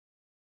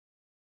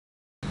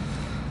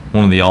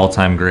one of the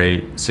all-time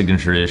great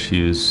signature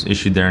issues,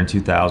 issued there in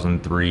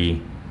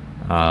 2003.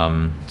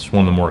 It's one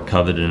of the more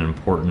coveted and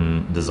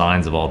important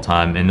designs of all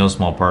time, in no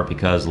small part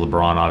because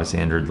LeBron obviously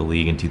entered the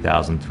league in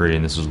 2003,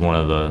 and this was one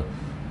of the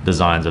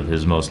designs of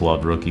his most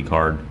loved rookie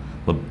card.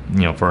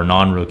 For a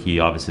non-rookie,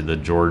 obviously the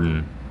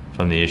Jordan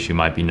from the issue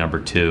might be number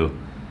two.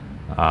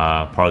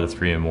 Part of the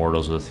three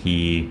immortals with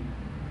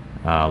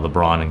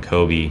LeBron, and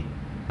Kobe.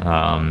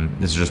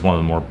 This is just one of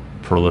the more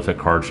prolific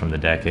cards from the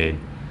decade.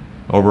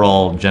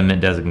 Overall gem mint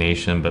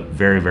designation, but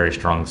very, very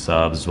strong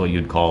subs. What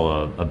you'd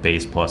call a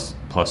base plus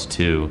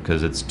two,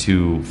 because it's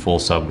two full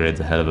subgrades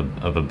ahead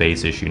of a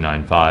base issue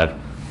 9.5.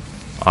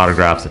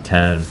 Autographs a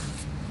 10.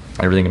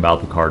 Everything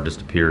about the card just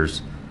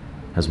appears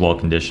as well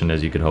conditioned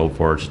as you could hope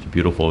for. It's just a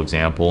beautiful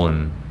example,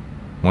 and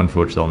one for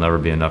which there'll never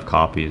be enough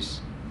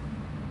copies.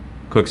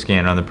 Quick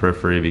scan on the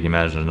periphery. If you can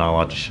imagine, there's not a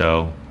lot to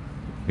show.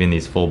 Even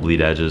these full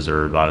bleed edges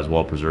are about as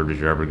well preserved as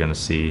you're ever going to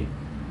see.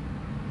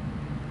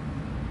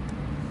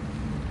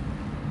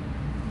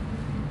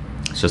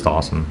 It's just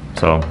awesome.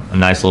 So a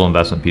nice little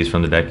investment piece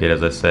from the decade,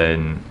 as I say,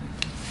 and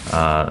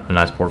a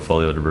nice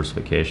portfolio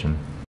diversification.